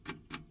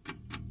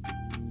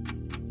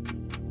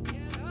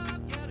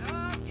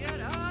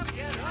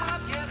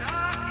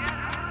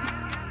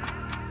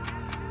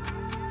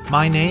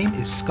My name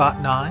is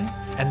Scott Nye,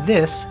 and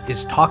this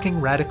is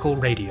Talking Radical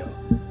Radio.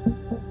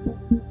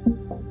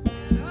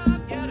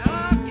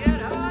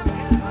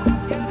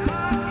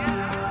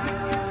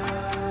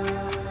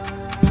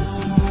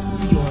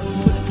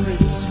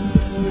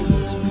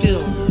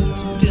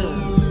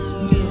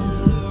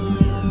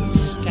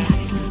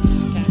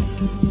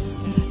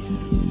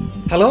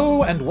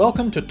 Hello and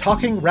welcome to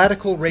Talking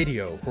Radical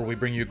Radio, where we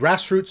bring you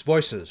grassroots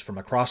voices from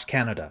across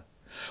Canada.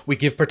 We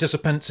give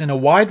participants in a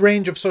wide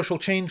range of social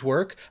change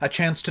work a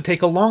chance to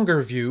take a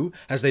longer view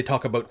as they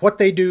talk about what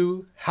they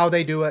do, how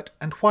they do it,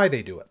 and why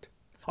they do it.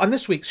 On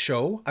this week's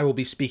show, I will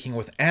be speaking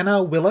with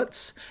Anna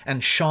Willits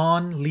and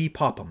Sean Lee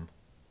Popham.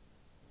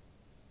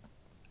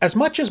 As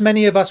much as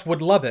many of us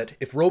would love it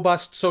if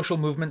robust social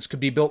movements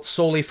could be built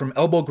solely from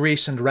elbow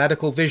grease and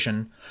radical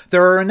vision,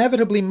 there are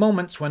inevitably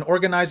moments when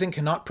organizing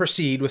cannot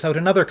proceed without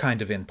another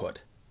kind of input: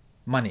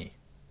 money.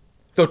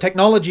 Though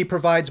technology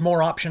provides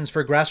more options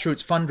for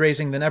grassroots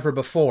fundraising than ever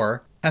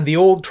before, and the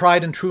old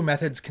tried and true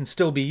methods can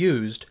still be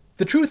used,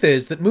 the truth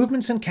is that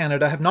movements in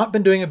Canada have not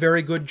been doing a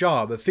very good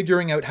job of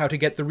figuring out how to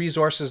get the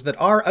resources that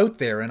are out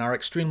there in our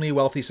extremely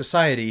wealthy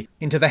society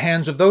into the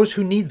hands of those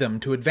who need them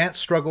to advance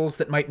struggles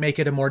that might make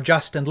it a more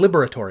just and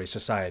liberatory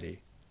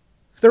society.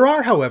 There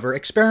are, however,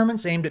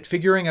 experiments aimed at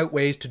figuring out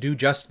ways to do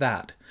just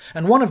that,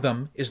 and one of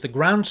them is the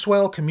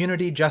Groundswell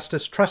Community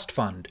Justice Trust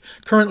Fund,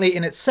 currently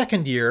in its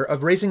second year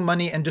of raising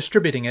money and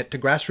distributing it to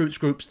grassroots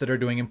groups that are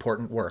doing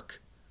important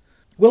work.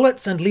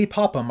 Willits and Lee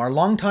Popham are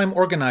longtime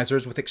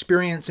organizers with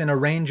experience in a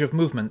range of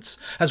movements,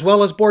 as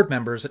well as board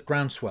members at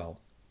Groundswell.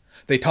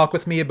 They talk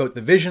with me about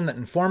the vision that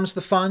informs the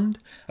fund,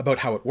 about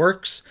how it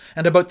works,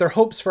 and about their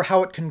hopes for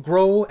how it can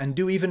grow and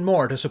do even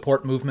more to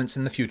support movements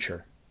in the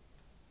future.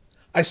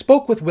 I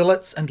spoke with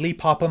Willits and Lee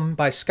Popham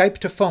by Skype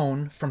to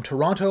phone from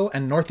Toronto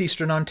and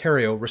Northeastern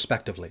Ontario,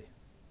 respectively.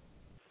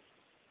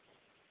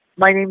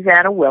 My name's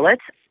Anna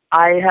Willits.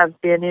 I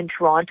have been in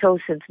Toronto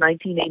since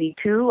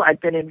 1982.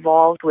 I've been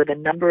involved with a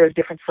number of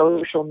different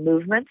social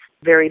movements.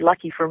 Very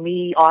lucky for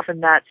me, often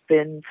that's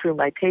been through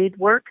my paid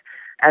work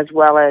as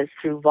well as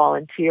through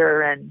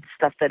volunteer and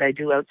stuff that I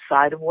do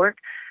outside of work.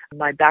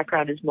 My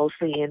background is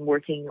mostly in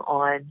working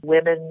on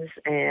women's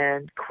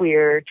and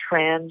queer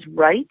trans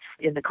rights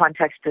in the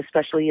context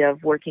especially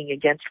of working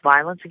against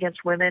violence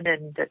against women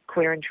and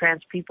queer and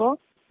trans people.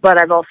 But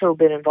I've also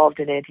been involved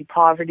in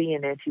anti-poverty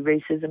and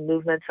anti-racism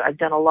movements. I've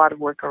done a lot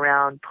of work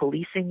around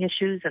policing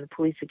issues and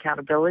police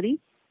accountability.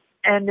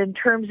 And in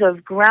terms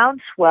of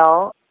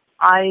Groundswell,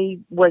 I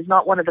was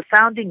not one of the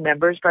founding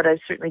members, but I've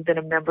certainly been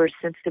a member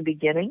since the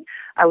beginning.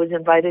 I was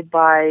invited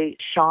by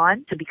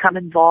Sean to become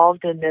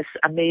involved in this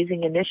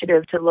amazing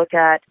initiative to look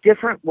at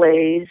different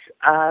ways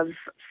of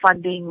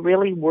funding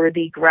really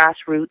worthy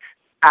grassroots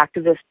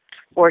activist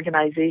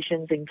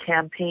organizations and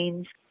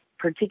campaigns,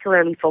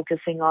 particularly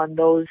focusing on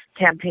those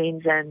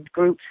campaigns and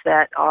groups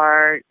that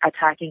are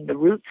attacking the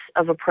roots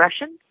of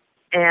oppression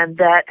and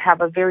that have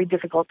a very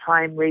difficult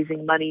time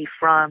raising money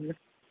from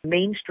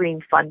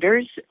mainstream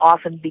funders,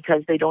 often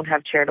because they don't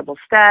have charitable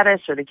status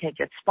or they can't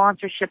get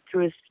sponsorship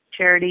through a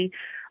charity,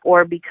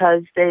 or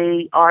because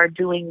they are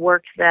doing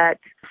work that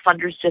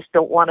funders just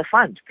don't want to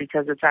fund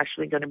because it's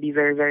actually going to be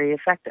very, very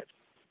effective.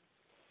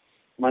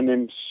 My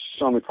name's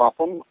Sean Lee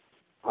Popham.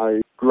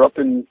 I grew up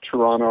in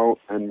Toronto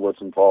and was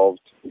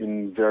involved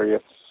in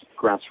various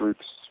grassroots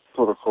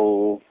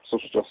political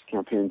social justice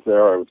campaigns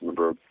there. I was a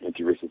member of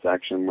Anti-Racist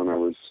Action when I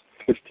was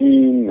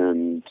 15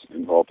 and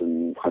involved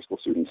in high school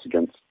students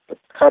against the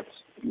cuts.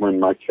 When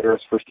Mike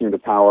Harris first came to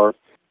power,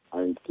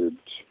 I did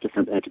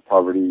different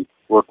anti-poverty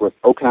work with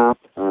OCAP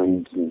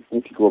and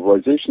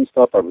anti-globalization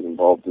stuff. I was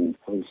involved in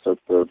helping start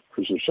the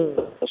Prisoner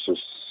Justice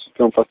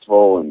Film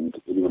Festival and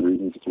 81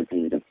 Reasons, a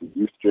campaign against the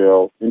youth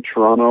jail in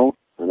Toronto.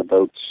 And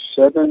about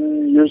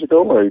 7 years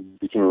ago, I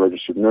became a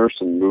registered nurse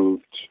and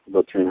moved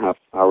about 3.5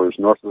 hours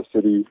north of the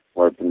city,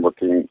 where I've been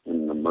working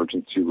in the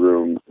emergency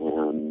room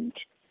and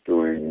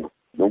doing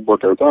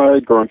work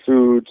outside, growing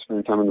food,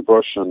 spending time in the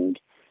bush, and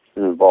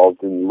been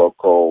involved in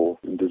local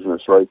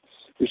Indigenous rights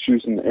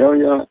issues in the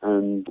area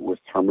and with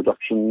harm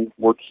reduction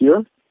work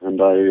here.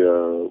 And I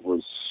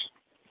was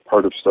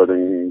part of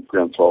starting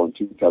Groundswell in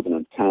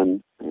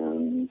 2010,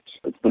 and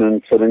it's been an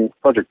exciting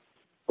project,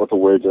 both a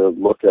way to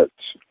look at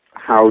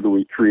how do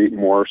we create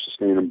more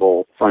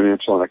sustainable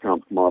financial and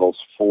economic models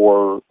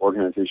for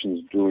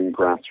organizations doing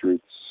grassroots,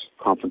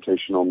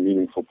 confrontational,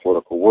 meaningful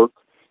political work,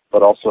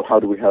 but also how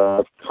do we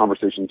have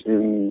conversations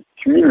in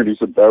communities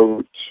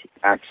about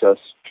access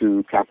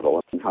to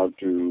capital and how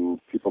do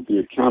people be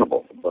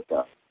accountable about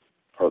that,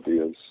 partly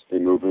as they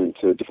move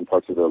into different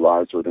parts of their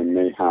lives where they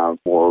may have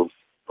more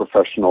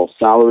professional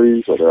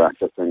salaries or they're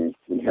accessing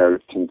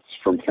inheritance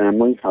from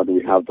family. How do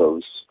we have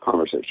those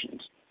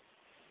conversations?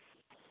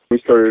 We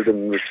started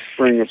in the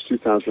spring of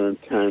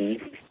 2010,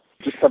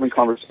 just having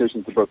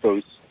conversations about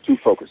those two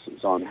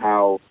focuses on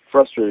how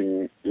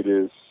frustrating it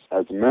is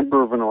as a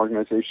member of an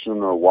organization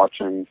or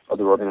watching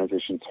other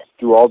organizations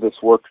do all this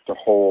work to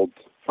hold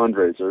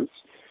fundraisers.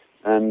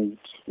 And,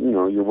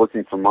 you're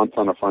working for months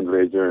on a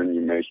fundraiser and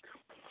you make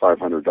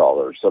 $500,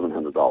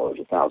 $700,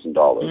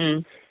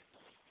 $1,000.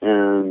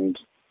 And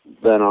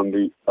then on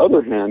the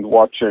other hand,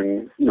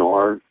 watching,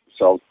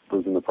 ourselves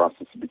was in the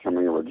process of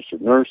becoming a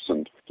registered nurse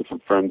and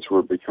different friends who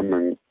were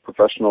becoming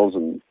professionals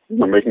and,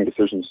 making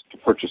decisions to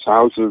purchase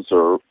houses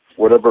or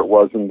whatever it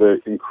was, and the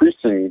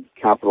increasing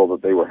capital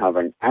that they were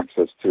having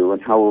access to,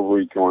 and how are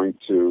we going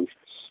to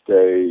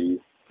stay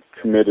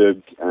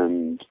committed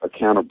and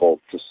accountable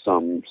to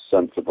some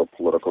sense of a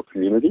political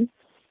community.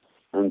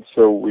 And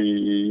so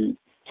we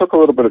took a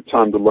little bit of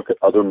time to look at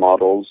other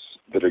models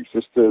that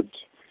existed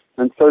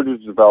and started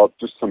to develop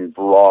just some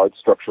broad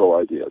structural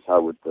ideas.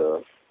 How would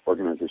the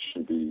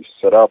organization be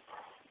set up?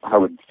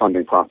 How would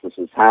funding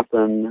processes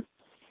happen?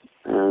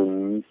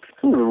 And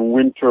kind of in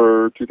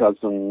winter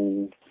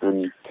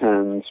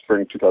 2010,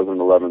 spring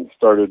 2011,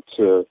 started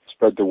to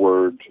spread the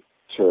word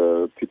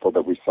to people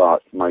that we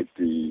thought might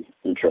be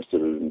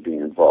interested in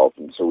being involved.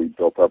 And so we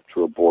built up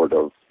to a board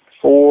of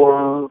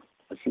 4,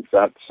 I think,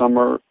 that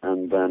summer,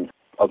 and then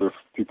other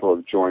people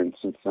have joined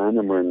since then,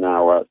 and we're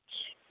now at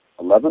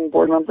 11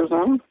 board members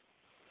now?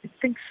 I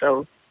think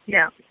so,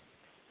 yeah.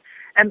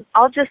 And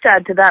I'll just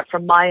add to that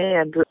from my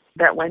end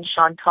that when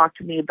Sean talked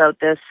to me about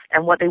this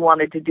and what they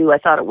wanted to do, I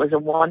thought it was a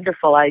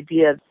wonderful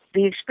idea.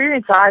 The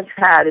experience I've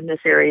had in this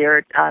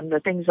area,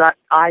 the things that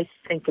I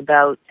think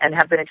about and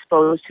have been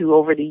exposed to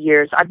over the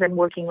years, I've been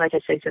working, like I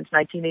say, since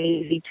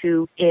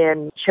 1982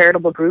 in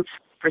charitable groups.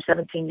 For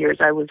 17 years,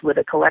 I was with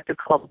a collective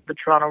called the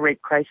Toronto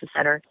Rape Crisis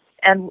Center.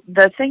 And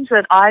the things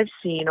that I've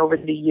seen over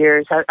the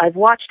years, I've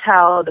watched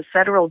how the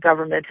federal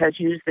government has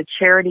used the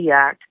Charity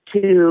Act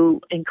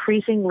to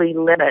increasingly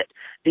limit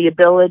the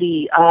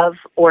ability of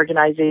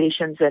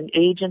organizations and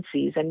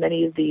agencies, and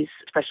many of these,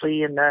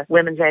 especially in the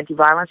women's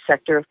anti-violence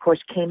sector, of course,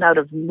 came out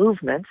of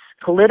movements,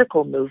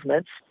 political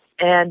movements.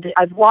 And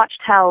I've watched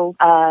how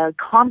a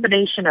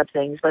combination of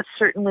things, but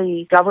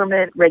certainly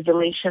government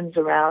regulations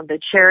around the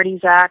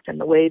Charities Act and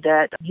the way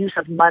that use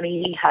of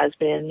money has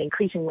been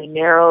increasingly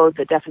narrowed,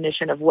 the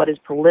definition of what is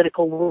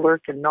political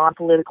work and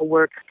non-political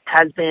work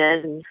has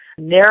been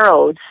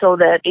narrowed so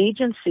that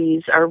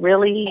agencies are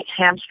really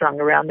hamstrung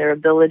around their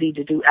ability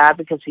to do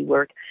advocacy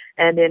work.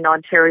 And in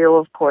Ontario,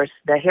 of course,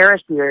 the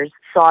Harris years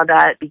saw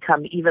that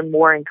become even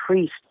more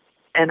increased.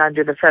 And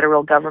under the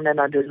federal government,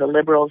 under the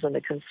Liberals and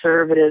the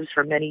Conservatives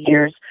for many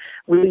years,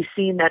 we've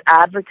seen that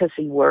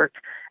advocacy work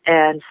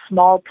and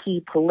small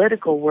p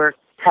political work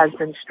has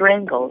been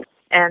strangled.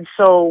 And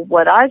so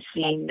what I've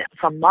seen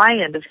from my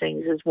end of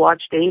things is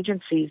watched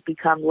agencies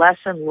become less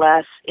and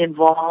less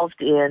involved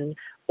in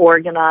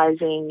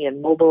organizing,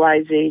 in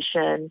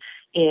mobilization,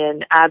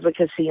 in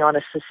advocacy on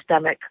a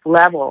systemic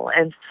level.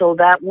 And so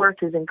that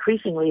work is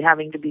increasingly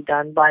having to be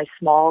done by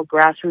small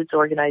grassroots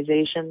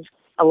organizations.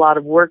 A lot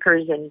of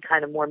workers and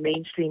kind of more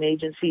mainstream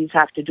agencies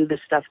have to do this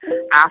stuff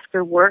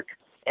after work.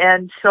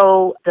 And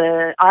so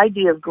the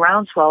idea of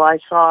Groundswell I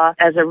saw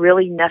as a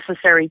really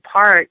necessary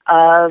part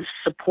of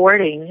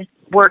supporting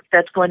work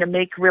that's going to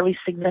make really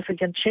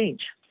significant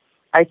change.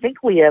 I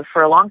think we have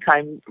for a long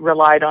time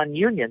relied on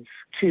unions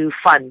to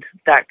fund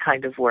that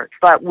kind of work.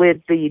 But with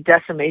the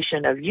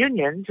decimation of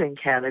unions in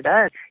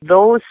Canada,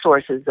 those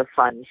sources of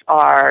funds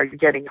are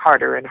getting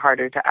harder and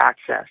harder to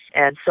access.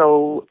 And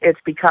so it's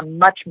become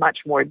much, much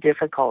more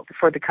difficult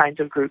for the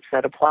kinds of groups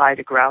that apply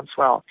to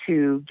Groundswell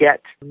to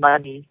get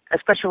money,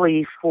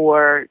 especially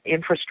for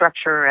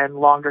infrastructure and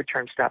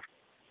longer-term stuff.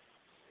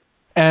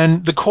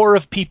 And the core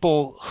of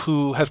people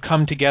who have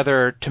come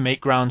together to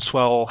make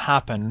Groundswell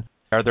happen,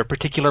 are there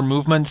particular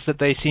movements that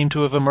they seem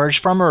to have emerged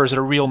from, or is it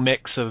a real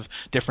mix of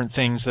different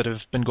things that have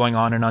been going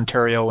on in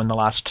Ontario in the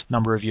last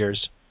number of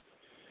years?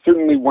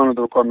 Certainly one of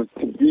the requirements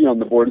to be on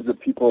the board is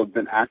that people have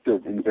been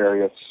active in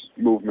various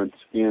movements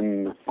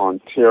in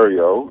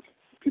Ontario.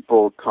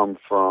 People come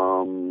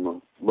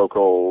from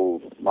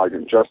local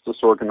migrant justice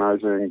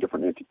organizing,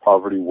 different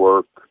anti-poverty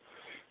work.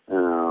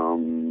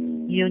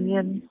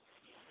 Union.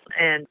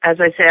 And as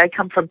I say, I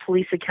come from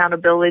police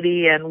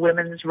accountability and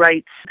women's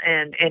rights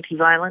and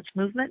anti-violence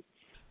movement.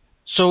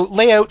 So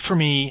lay out for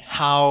me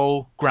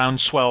how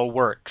Groundswell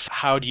works.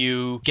 How do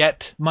you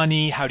get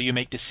money? How do you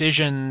make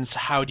decisions?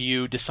 How do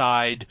you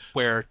decide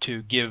where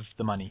to give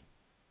the money?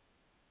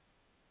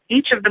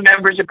 Each of the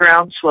members of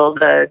Groundswell,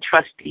 the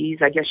trustees,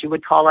 I guess you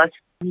would call us,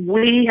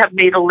 we have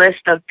made a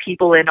list of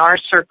people in our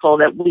circle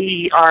that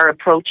we are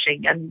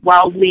approaching. And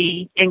while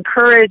we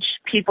encourage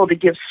people to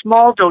give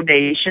small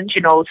donations,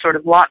 sort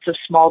of lots of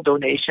small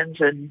donations,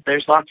 and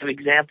there's lots of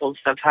examples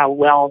of how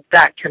well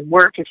that can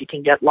work if you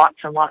can get lots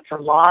and lots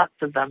and lots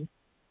of them,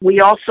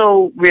 we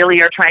also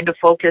really are trying to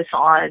focus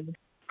on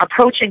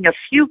approaching a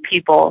few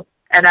people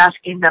and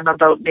asking them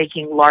about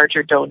making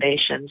larger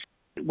donations.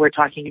 We're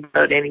talking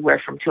about anywhere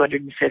from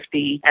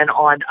 $250 and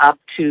on up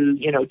to,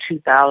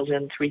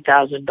 $2,000,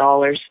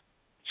 $3,000.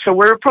 So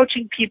we're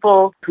approaching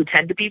people who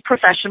tend to be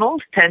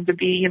professionals, tend to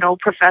be,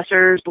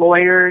 professors,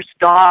 lawyers,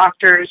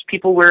 doctors,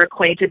 people we're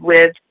acquainted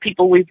with,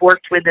 people we've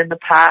worked with in the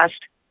past.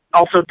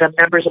 Also the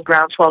members of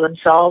Groundswell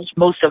themselves.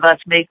 Most of us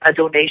make a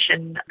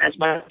donation as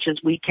much as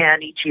we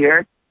can each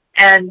year.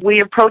 And we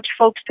approach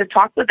folks to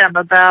talk with them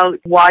about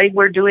why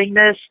we're doing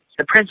this,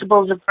 the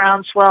principles of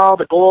Groundswell,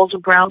 the goals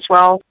of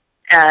Groundswell.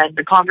 and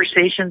the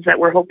conversations that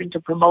we're hoping to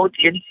promote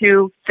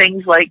into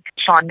things like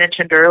Sean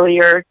mentioned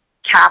earlier,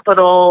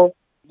 capital,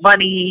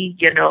 money,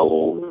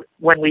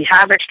 when we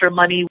have extra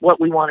money,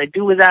 what we want to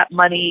do with that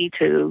money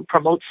to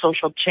promote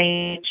social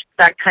change,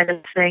 that kind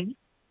of thing.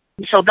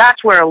 So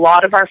that's where a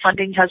lot of our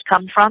funding has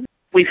come from.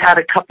 We've had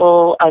a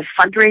couple of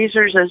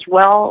fundraisers as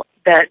well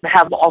that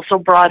have also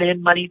brought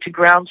in money to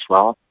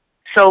Groundswell.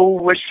 So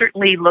we're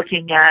certainly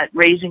looking at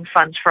raising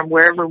funds from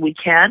wherever we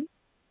can.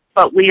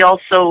 But we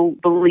also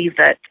believe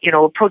that,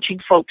 approaching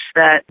folks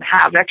that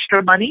have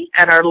extra money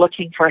and are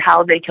looking for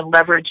how they can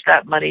leverage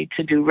that money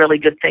to do really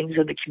good things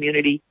in the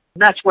community.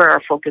 That's where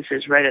our focus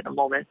is right at the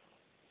moment.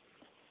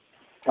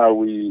 How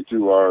we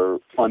do our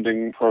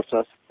funding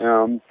process.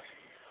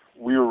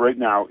 We are right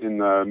now in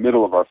the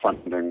middle of our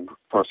funding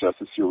process.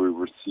 This year we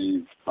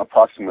received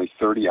approximately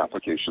 30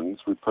 applications.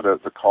 We put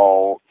out the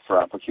call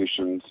for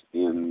applications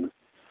in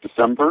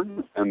December,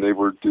 and they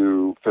were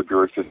due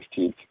February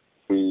 15th.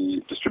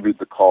 We distribute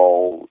the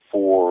call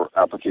for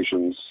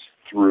applications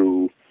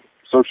through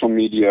social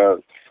media,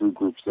 through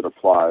groups that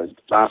applied.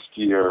 Last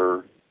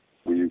year,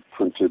 we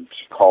printed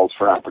calls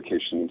for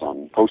applications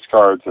on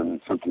postcards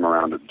and sent them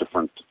around at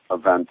different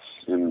events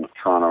in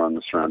Toronto and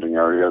the surrounding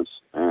areas.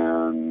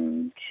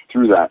 And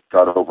through that,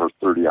 got over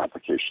 30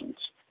 applications.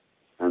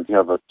 And we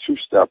have a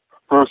two-step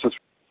process.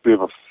 We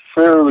have a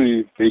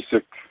fairly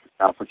basic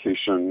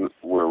application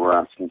where we're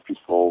asking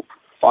people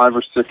 5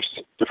 or 6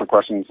 different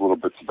questions, little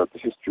bits about the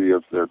history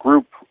of their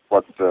group,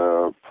 what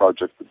the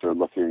project that they're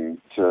looking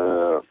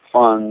to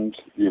fund,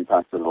 the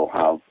impact that it'll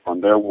have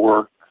on their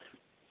work.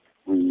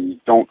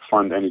 We don't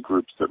fund any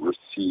groups that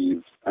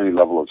receive any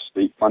level of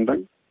state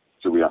funding.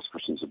 So we ask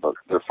questions about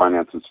their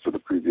finances for the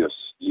previous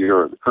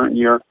year or the current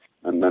year,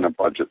 and then a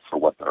budget for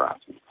what they're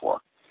asking for.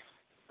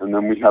 And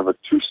then we have a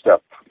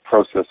two-step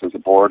process as a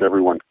board.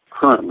 Everyone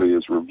currently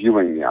is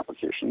reviewing the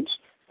applications,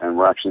 and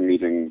we're actually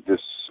meeting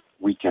this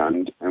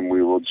weekend, and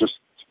we will just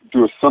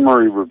do a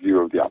summary review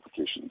of the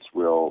applications.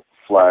 We'll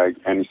flag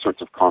any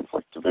sorts of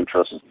conflict of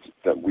interest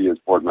that we as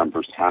board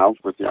members have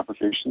with the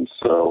applications.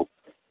 So,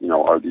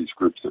 are these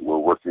groups that we're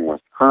working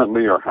with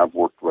currently or have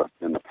worked with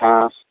in the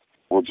past?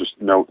 We'll just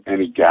note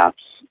any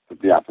gaps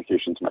that the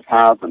applications might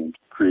have and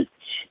create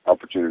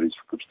opportunities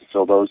for groups to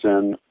fill those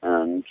in,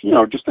 and,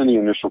 just any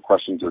initial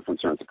questions or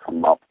concerns that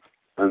come up.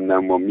 And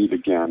then we'll meet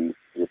again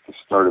at the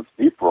start of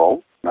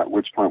April, at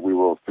which point we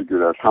will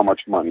figure out how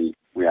much money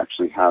we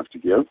actually have to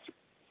give.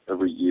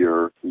 Every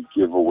year we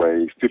give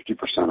away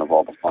 50% of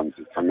all the funds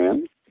that come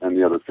in, and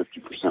the other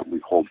 50% we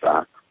hold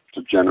back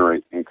to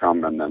generate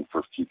income and then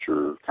for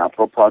future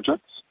capital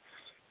projects.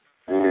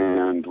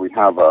 And we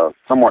have a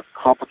somewhat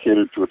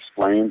complicated to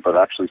explain, but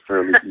actually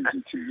fairly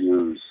easy to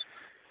use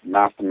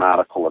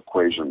mathematical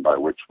equation by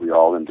which we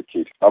all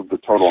indicate of the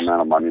total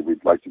amount of money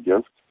we'd like to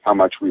give, how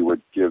much we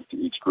would give to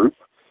each group.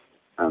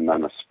 And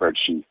then a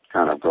spreadsheet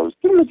kind of goes,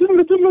 and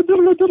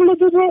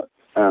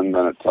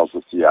then it tells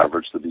us the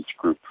average that each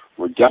group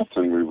would get,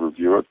 and we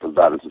review it, but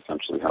that is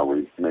essentially how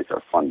we make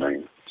our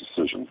funding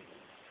decision.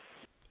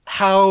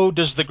 How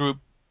does the group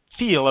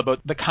feel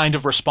about the kind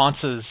of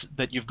responses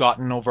that you've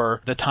gotten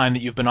over the time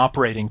that you've been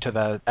operating to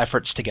the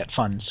efforts to get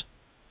funds?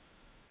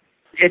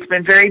 It's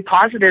been very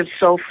positive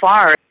so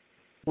far.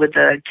 With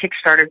the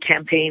Kickstarter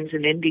campaigns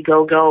and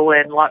Indiegogo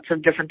and lots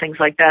of different things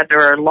like that,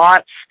 there are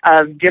lots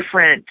of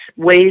different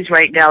ways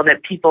right now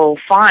that people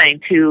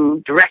find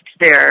to direct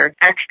their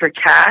extra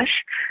cash.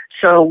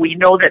 So we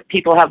know that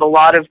people have a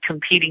lot of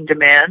competing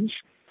demands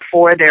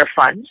for their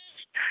funds,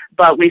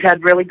 but we've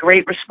had really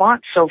great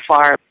response so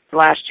far.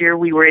 Last year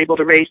we were able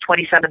to raise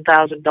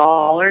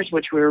 $27,000,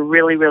 which we were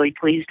really, really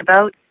pleased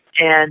about,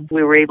 and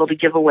we were able to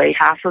give away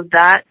half of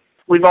that.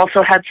 We've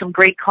also had some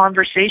great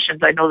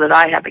conversations. I know that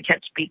I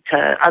can't speak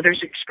to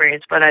others'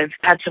 experience, but I've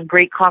had some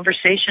great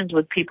conversations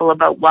with people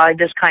about why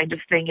this kind of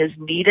thing is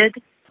needed.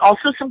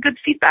 Also some good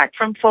feedback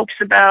from folks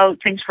about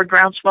things for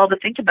Groundswell to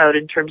think about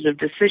in terms of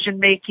decision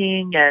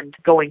making and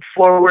going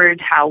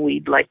forward, how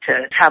we'd like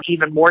to have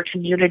even more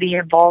community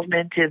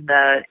involvement in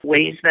the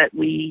ways that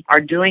we are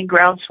doing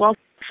Groundswell.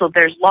 So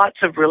there's lots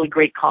of really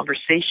great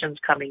conversations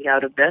coming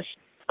out of this.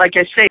 Like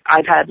I say,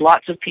 I've had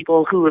lots of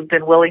people who have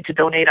been willing to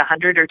donate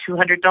 $100 or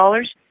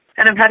 $200,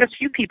 and I've had a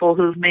few people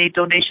who've made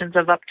donations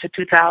of up to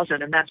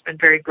 $2,000, and that's been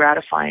very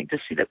gratifying to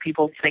see that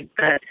people think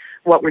that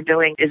what we're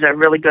doing is a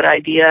really good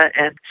idea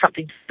and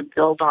something to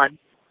build on.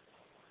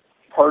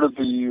 Part of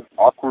the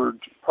awkward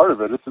part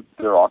of it is that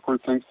there are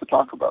awkward things to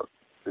talk about.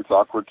 It's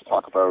awkward to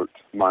talk about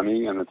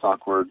money, and it's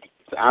awkward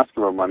to ask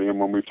about money, and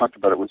when we've talked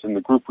about it within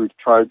the group, we've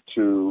tried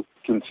to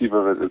conceive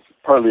of it as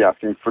partly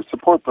asking for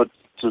support, but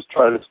just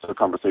try to start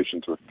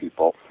conversations with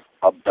people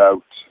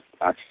about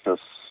access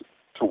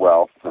to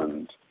wealth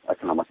and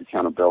economic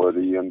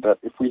accountability, and that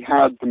if we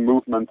had the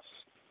movements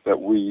that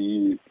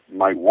we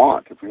might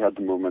want, if we had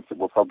the movements that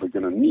we're probably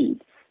going to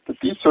need, that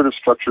these sort of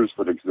structures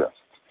would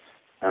exist,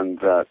 and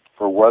that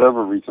for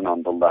whatever reason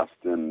on the left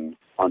in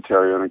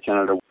Ontario and in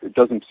Canada, it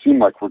doesn't seem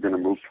like we're going to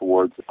move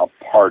towards a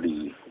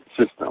party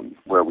system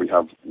where we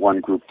have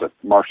one group that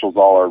marshals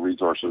all our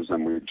resources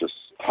and we just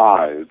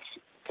tithe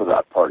to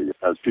that party,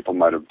 as people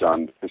might have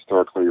done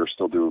historically or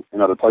still do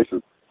in other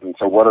places. And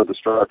so what are the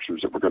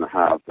structures that we're going to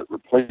have that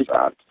replace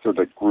that so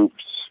that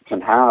groups can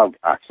have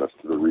access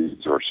to the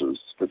resources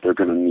that they're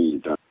going to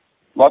need?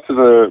 Lots of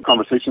the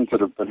conversations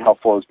that have been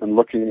helpful has been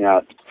looking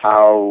at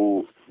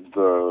how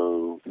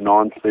the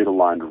non-state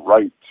aligned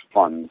right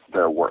funds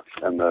their work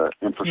and the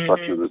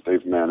infrastructure that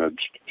they've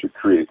managed to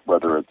create,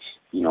 whether it's,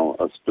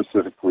 a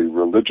specifically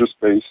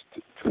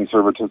religious-based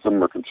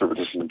conservatism or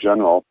conservatism in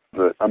general,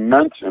 the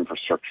immense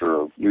infrastructure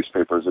of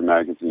newspapers and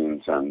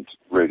magazines and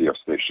radio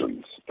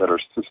stations that are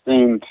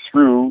sustained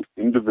through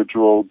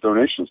individual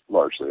donations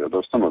largely,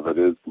 although some of it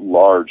is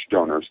large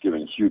donors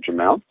giving huge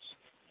amounts.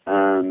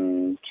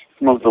 And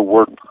some of the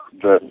work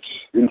that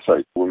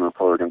Insight, Women of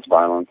Color Against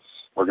Violence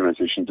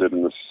organization, did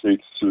in the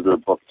States through their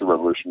book, The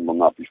Revolution Will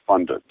Not Be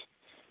Funded,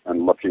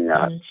 and looking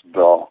at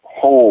the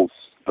holes,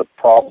 the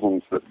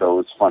problems that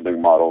those funding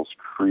models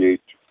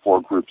create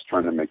for groups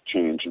trying to make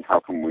change, and how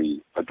can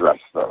we address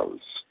those.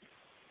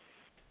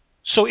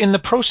 So in the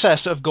process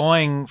of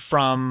going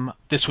from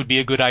this would be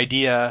a good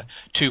idea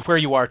to where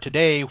you are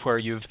today, where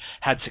you've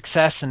had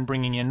success in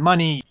bringing in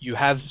money, you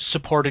have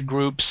supported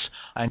groups,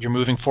 and you're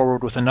moving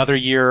forward with another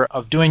year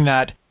of doing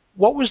that,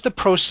 what was the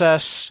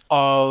process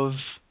of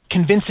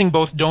convincing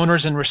both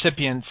donors and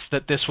recipients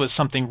that this was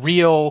something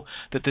real,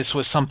 that this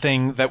was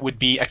something that would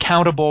be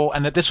accountable,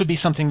 and that this would be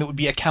something that would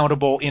be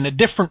accountable in a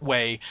different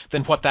way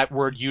than what that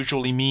word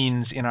usually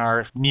means in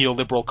our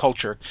neoliberal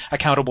culture,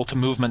 accountable to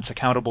movements,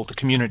 accountable to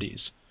communities?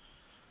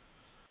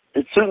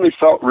 It certainly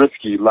felt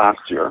risky last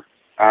year,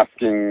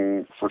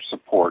 asking for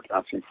support,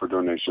 asking for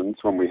donations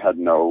when we had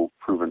no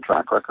proven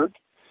track record.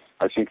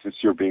 I think this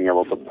year being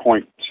able to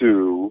point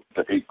to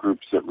the 8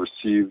 groups that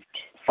received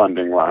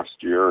funding last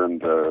year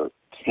and the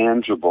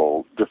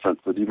tangible difference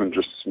that even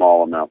just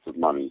small amounts of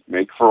money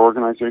make for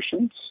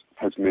organizations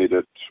has made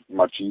it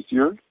much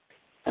easier.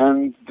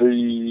 And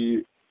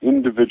the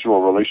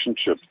individual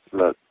relationships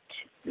that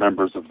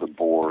members of the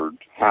board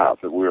have,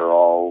 that we are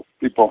all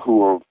people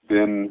who have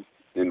been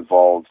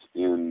involved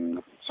in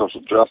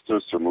social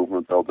justice or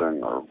movement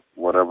building or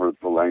whatever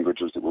the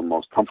languages that we're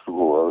most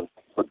comfortable with,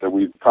 but that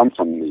we've come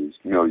from these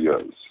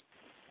milieus.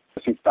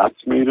 I think that's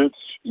made it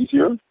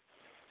easier.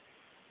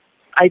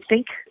 I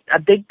think a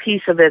big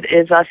piece of it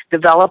is us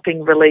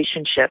developing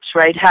relationships,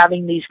 right?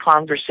 Having these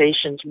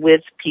conversations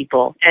with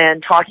people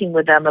and talking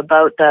with them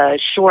about the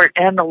short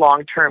and the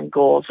long-term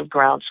goals of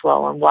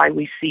Groundswell and why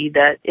we see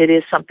that it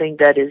is something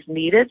that is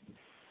needed.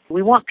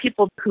 We want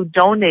people who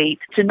donate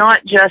to not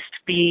just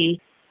be,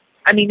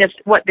 if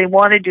what they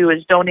want to do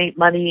is donate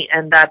money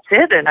and that's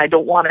it, and I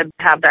don't want to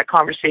have that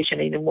conversation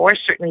anymore,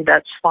 certainly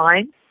that's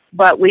fine.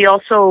 But we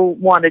also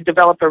want to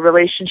develop a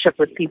relationship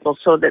with people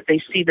so that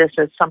they see this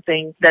as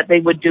something that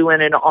they would do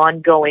in an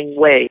ongoing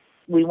way.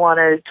 We want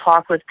to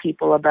talk with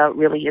people about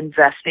really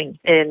investing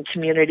in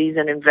communities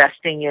and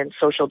investing in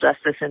social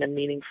justice in a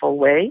meaningful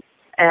way.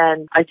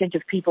 And I think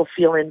if people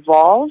feel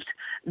involved,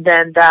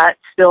 then that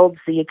builds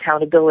the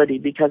accountability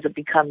because it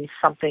becomes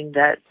something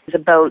that is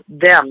about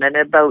them and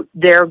about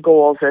their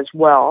goals as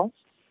well.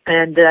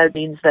 And that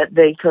means that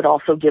they could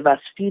also give us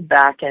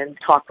feedback and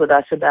talk with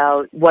us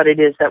about what it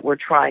is that we're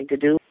trying to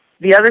do.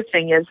 The other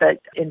thing is that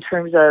in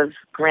terms of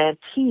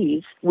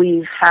grantees,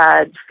 we've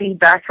had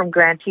feedback from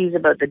grantees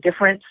about the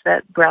difference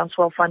that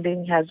Groundswell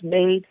funding has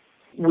made.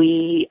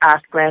 We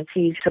asked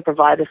grantees to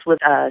provide us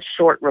with a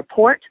short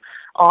report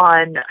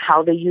on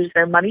how they use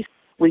their money.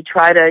 We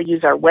try to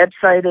use our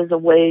website as a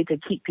way to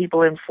keep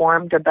people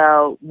informed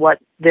about what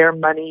their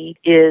money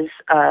is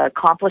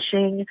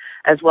accomplishing,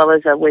 as well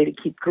as a way to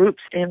keep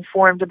groups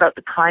informed about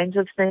the kinds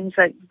of things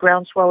that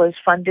Groundswell is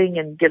funding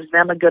and gives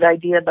them a good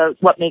idea about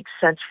what makes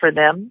sense for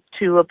them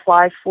to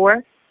apply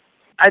for.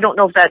 I don't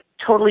know if that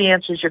totally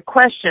answers your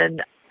question.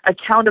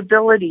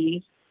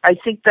 Accountability, I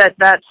think that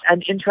that's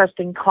an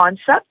interesting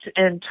concept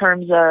in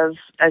terms of,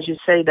 as you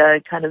say,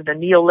 the kind of the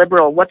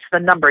neoliberal, what's the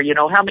number,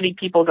 how many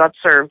people got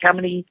served, how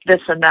many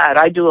this and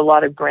that. I do a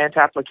lot of grant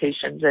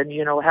applications and,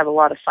 have a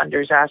lot of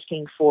funders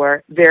asking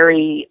for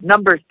very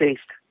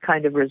numbers-based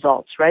kind of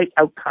results, right,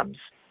 outcomes.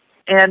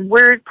 And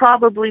we're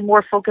probably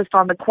more focused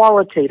on the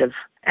qualitative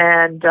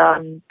and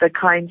the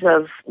kinds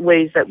of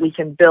ways that we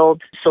can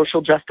build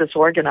social justice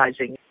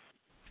organizing.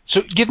 So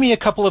give me a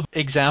couple of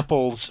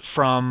examples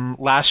from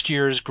last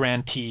year's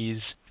grantees.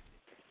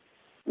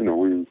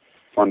 We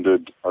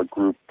funded a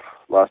group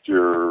last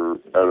year at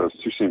a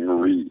Sault Ste.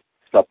 Marie,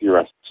 Stop the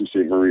Arrest Sault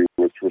Ste. Marie,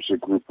 which was a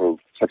group of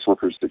sex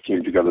workers that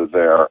came together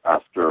there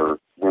after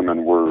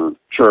women were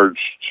charged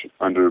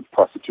under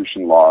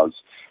prostitution laws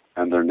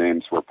and their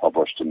names were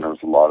published, and there was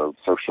a lot of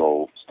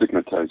social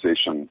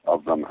stigmatization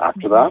of them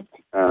after that.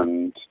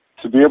 And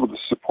to be able to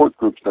support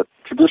groups that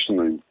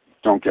traditionally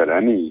don't get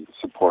any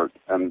support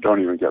and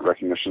don't even get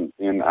recognition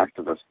in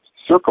activist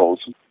circles.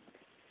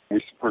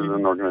 We supported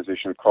an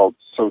organization called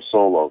So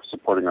Solo,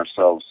 Supporting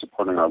Ourselves,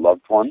 Supporting Our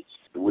Loved Ones,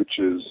 which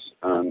is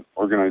an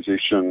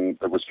organization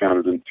that was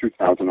founded in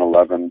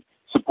 2011,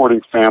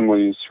 supporting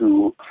families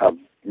who have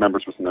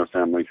members within their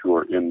family who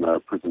are in the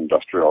prison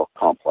industrial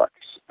complex.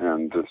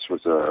 And this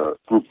was a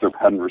group that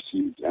hadn't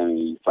received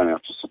any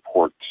financial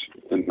support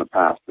in the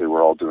past. They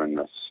were all doing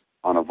this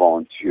on a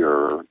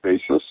volunteer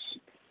basis.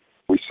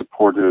 We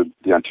supported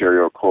the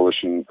Ontario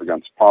Coalition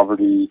Against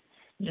Poverty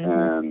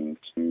and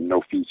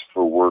No Fees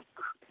for Work.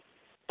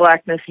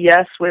 Blackness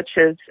Yes, which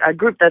is a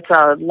group that's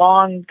a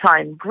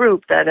long-time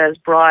group that has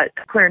brought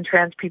queer and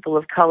trans people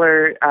of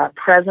color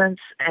presence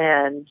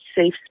and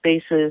safe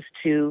spaces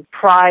to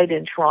Pride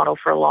in Toronto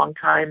for a long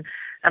time.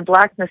 And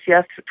Blackness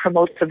Yes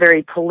promotes a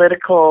very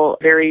political,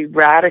 very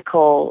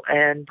radical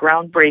and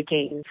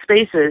groundbreaking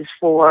spaces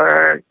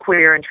for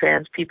queer and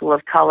trans people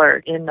of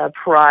color in the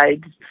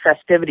Pride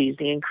festivities,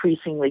 the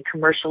increasingly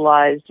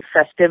commercialized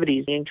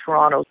festivities in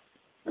Toronto.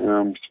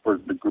 We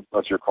supported the group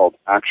last year called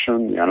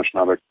Action, the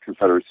Anishinaabe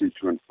Confederacy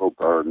to Invoke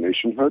Our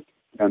Nationhood.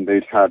 And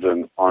they'd had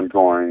an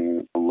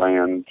ongoing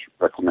land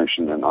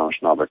reclamation in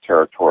Anishinaabe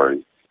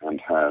territory and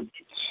had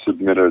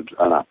submitted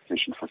an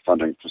application for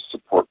funding to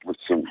support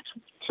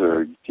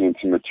to gain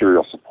some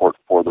material support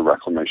for the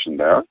reclamation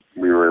there.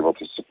 We were able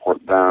to support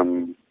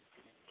them.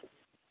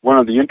 One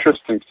of the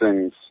interesting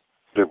things,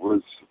 it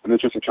was an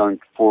interesting challenge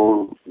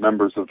for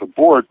members of the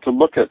board to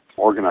look at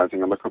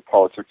organizing and look at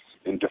politics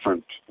in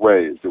different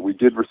ways. That we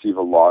did receive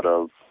a lot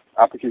of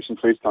applications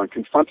based on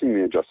confronting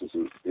the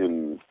injustices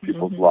in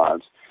people's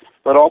lives,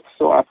 but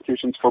also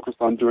applications focused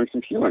on doing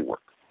some healing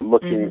work,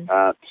 looking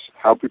at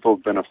how people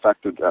have been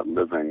affected at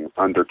living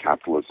under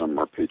capitalism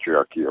or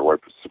patriarchy or white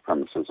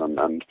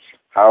supremacism, and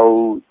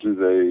how do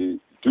they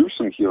do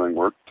some healing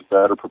work to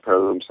better prepare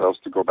themselves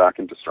to go back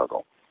into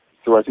struggle.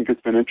 So I think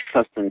it's been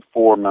interesting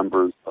for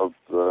members of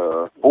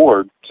the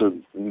board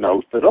to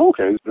note that,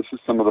 okay, this is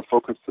some of the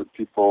focus that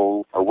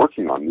people are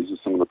working on. These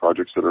are some of the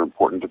projects that are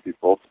important to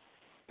people.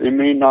 They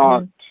may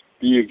not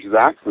be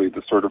exactly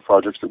the sort of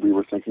projects that we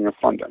were thinking of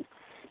funding.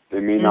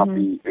 They may not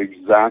be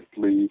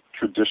exactly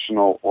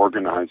traditional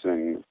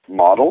organizing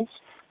models,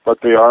 but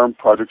they are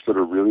projects that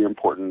are really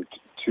important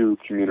to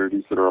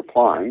communities that are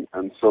applying.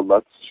 And so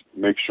let's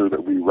make sure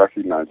that we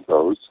recognize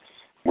those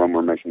when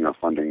we're making our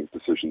funding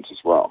decisions as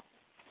well.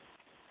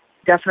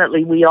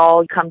 Definitely, we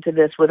all come to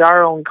this with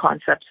our own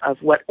concepts of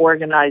what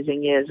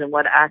organizing is and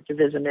what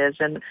activism is.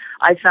 And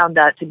I found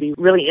that to be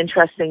really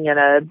interesting and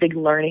a big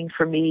learning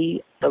for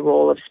me. The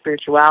role of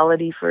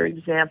spirituality, for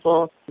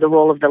example, the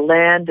role of the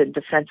land and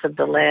defense of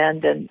the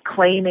land and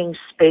claiming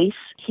space,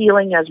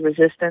 healing as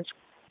resistance.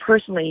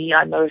 Personally,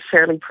 I'm a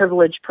fairly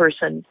privileged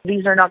person.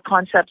 These are not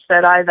concepts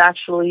that I've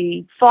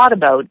actually thought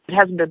about. It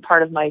hasn't been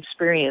part of my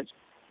experience.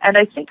 And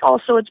I think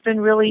also it's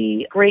been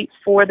really great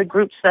for the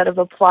groups that have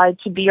applied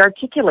to be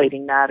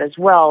articulating that as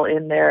well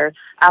in their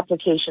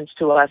applications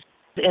to us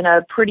in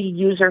a pretty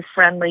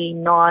user-friendly,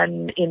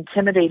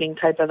 non-intimidating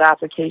type of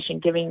application,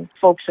 giving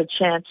folks a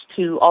chance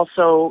to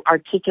also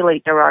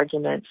articulate their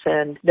arguments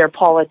and their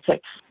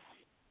politics.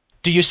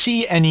 Do you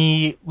see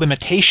any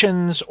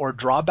limitations or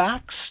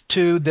drawbacks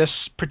to this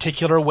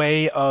particular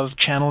way of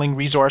channeling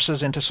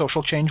resources into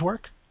social change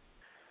work?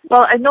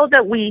 Well, I know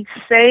that we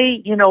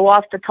say,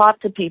 off the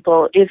top to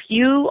people, if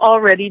you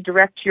already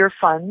direct your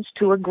funds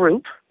to a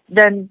group,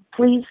 then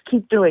please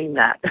keep doing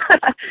that.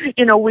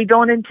 We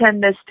don't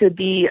intend this to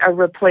be a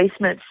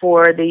replacement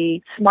for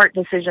the smart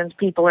decisions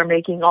people are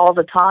making all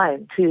the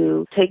time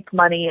to take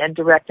money and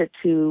direct it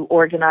to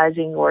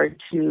organizing or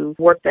to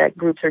work that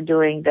groups are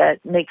doing that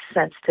makes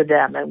sense to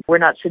them. And we're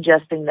not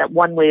suggesting that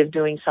one way of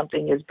doing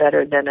something is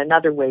better than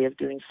another way of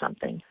doing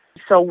something.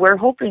 So we're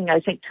hoping, I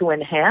think, to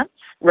enhance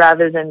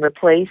rather than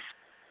replace.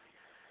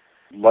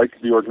 Like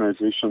the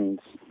organizations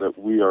that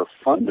we are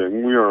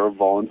funding, we are a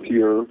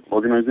volunteer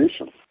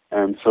organization.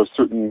 And so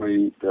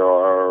certainly there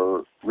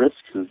are risks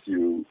as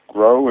you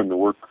grow and the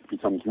work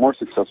becomes more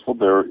successful.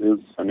 There is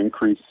an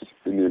increase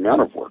in the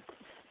amount of work.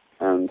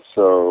 And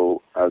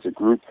so as a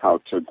group, how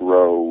to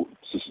grow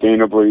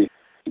sustainably.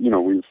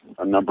 We've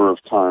a number of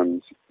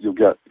times you'll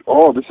get,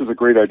 this is a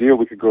great idea,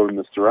 we could go in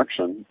this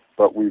direction.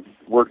 But we've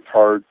worked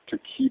hard to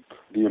keep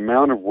the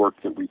amount of work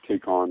that we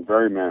take on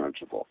very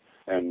manageable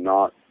and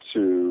not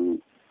to,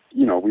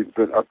 we've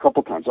been a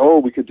couple times,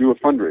 we could do a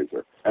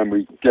fundraiser. And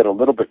we get a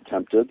little bit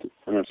tempted,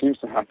 and it seems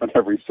to happen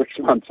every 6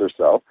 months or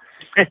so.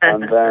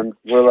 And then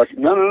we're like,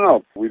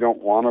 no, we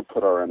don't want to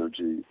put our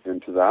energy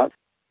into that.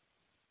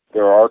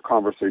 There are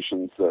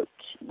conversations that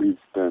we've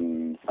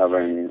been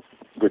having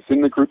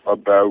within the group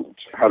about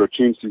how to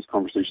change these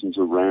conversations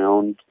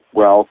around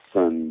wealth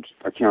and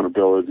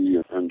accountability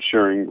and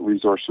sharing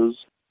resources.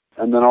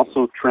 And then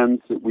also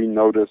trends that we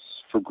notice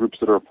for groups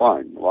that are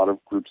applying. A lot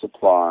of groups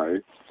apply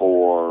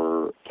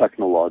for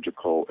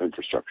technological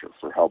infrastructure,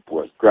 for help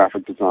with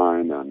graphic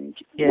design and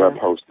web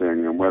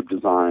hosting and web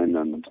design.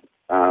 And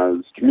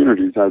as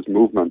communities, as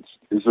movements,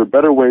 is there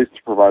better ways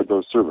to provide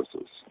those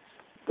services?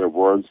 There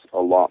was a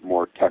lot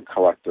more tech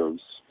collectives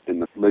in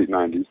the late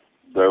 90s.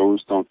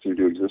 Those don't seem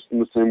to exist in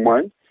the same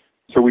way.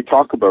 So we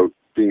talk about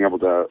being able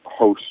to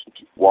host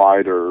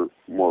wider,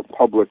 more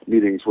public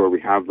meetings where we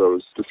have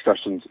those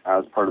discussions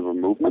as part of a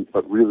movement,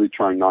 but really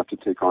trying not to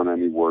take on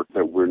any work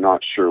that we're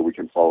not sure we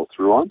can follow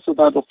through on. So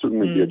that'll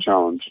certainly be a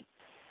challenge.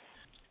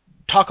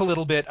 Talk a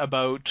little bit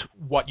about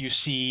what you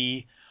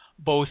see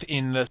both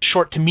in the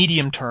short to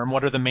medium term,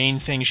 what are the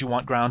main things you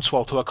want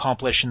Groundswell to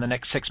accomplish in the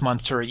next 6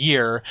 months or a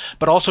year,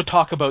 but also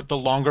talk about the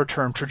longer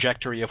term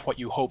trajectory of what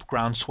you hope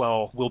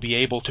Groundswell will be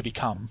able to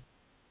become.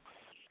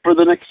 For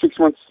the next 6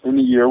 months and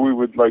a year, we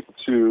would like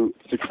to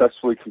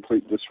successfully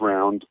complete this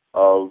round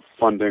of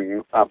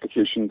funding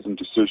applications and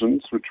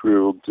decisions, which we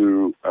will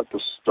do at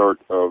the start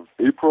of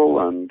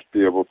April and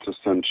be able to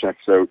send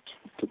checks out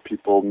to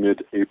people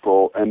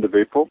mid-April, end of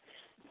April.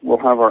 We'll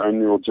have our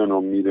annual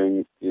general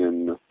meeting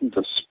in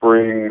the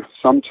spring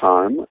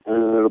sometime,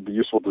 and it'll be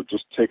useful to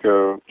just take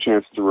a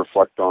chance to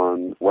reflect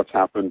on what's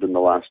happened in the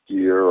last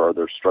year. Are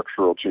there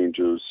structural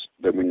changes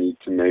that we need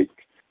to make?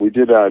 We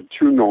did add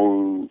 2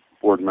 new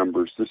board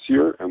members this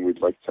year, and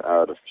we'd like to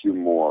add a few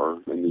more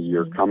in the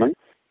year coming.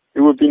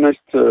 It would be nice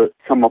to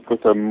come up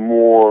with a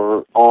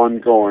more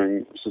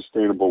ongoing,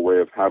 sustainable way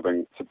of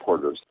having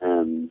supporters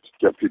and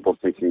get people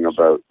thinking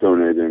about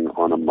donating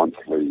on a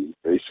monthly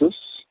basis.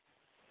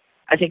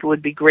 I think it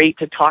would be great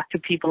to talk to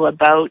people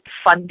about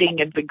funding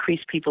and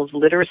increase people's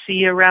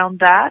literacy around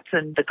that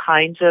and the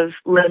kinds of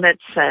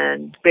limits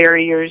and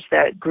barriers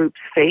that groups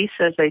face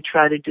as they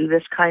try to do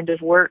this kind of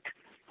work.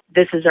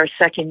 This is our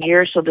second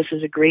year, so this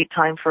is a great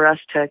time for us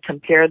to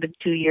compare the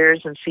 2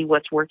 years and see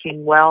what's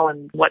working well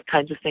and what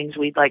kinds of things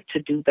we'd like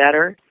to do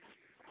better.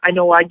 I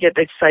know I get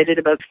excited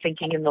about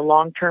thinking in the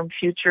long-term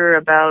future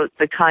about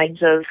the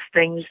kinds of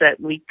things that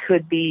we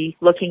could be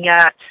looking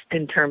at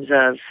in terms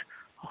of,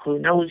 who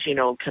knows,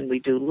 can we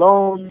do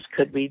loans?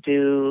 Could we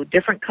do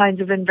different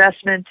kinds of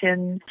investment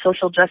in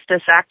social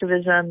justice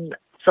activism?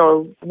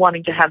 So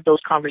wanting to have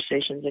those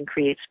conversations and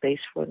create space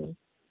for them.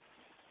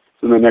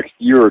 In the next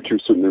year or two,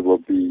 certainly we'll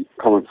be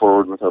coming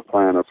forward with our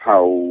plan of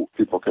how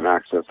people can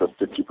access that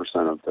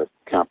 50% of the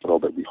capital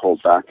that we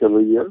hold back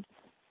every year.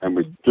 And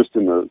we're just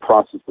in the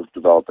process of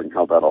developing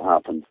how that'll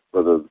happen,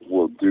 whether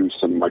we'll do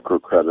some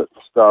microcredit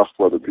stuff,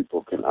 whether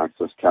people can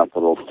access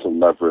capital to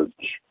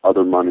leverage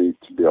other money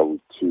to be able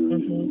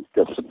to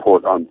get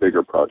support on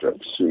bigger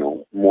projects,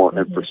 more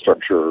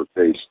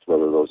infrastructure-based,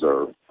 whether those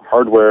are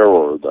hardware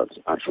or that's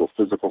actual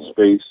physical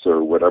space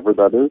or whatever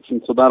that is.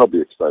 And so that'll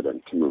be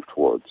exciting to move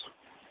towards.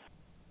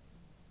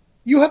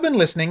 You have been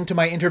listening to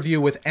my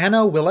interview with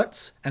Anna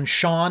Willits and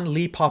Sean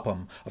Lee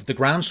Popham of the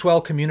Groundswell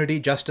Community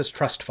Justice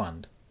Trust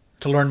Fund.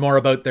 To learn more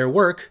about their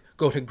work,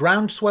 go to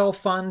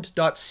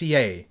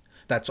groundswellfund.ca.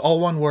 That's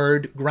all one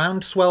word,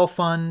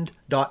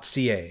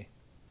 groundswellfund.ca.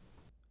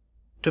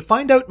 To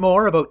find out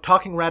more about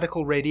Talking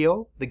Radical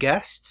Radio, the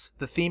guests,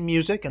 the theme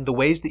music, and the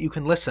ways that you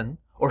can listen,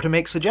 or to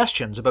make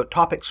suggestions about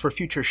topics for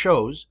future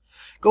shows,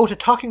 go to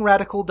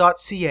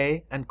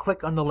talkingradical.ca and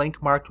click on the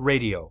link marked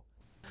Radio.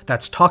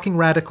 That's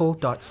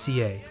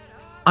talkingradical.ca.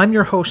 I'm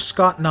your host,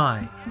 Scott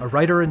Nye, a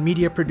writer and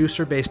media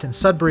producer based in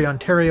Sudbury,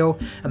 Ontario,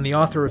 and the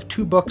author of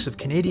 2 books of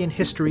Canadian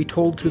history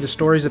told through the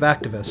stories of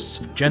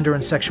activists, Gender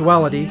and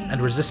Sexuality, and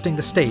Resisting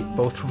the State,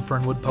 both from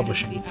Fernwood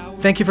Publishing.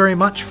 Thank you very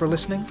much for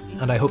listening,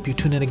 and I hope you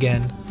tune in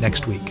again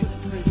next week.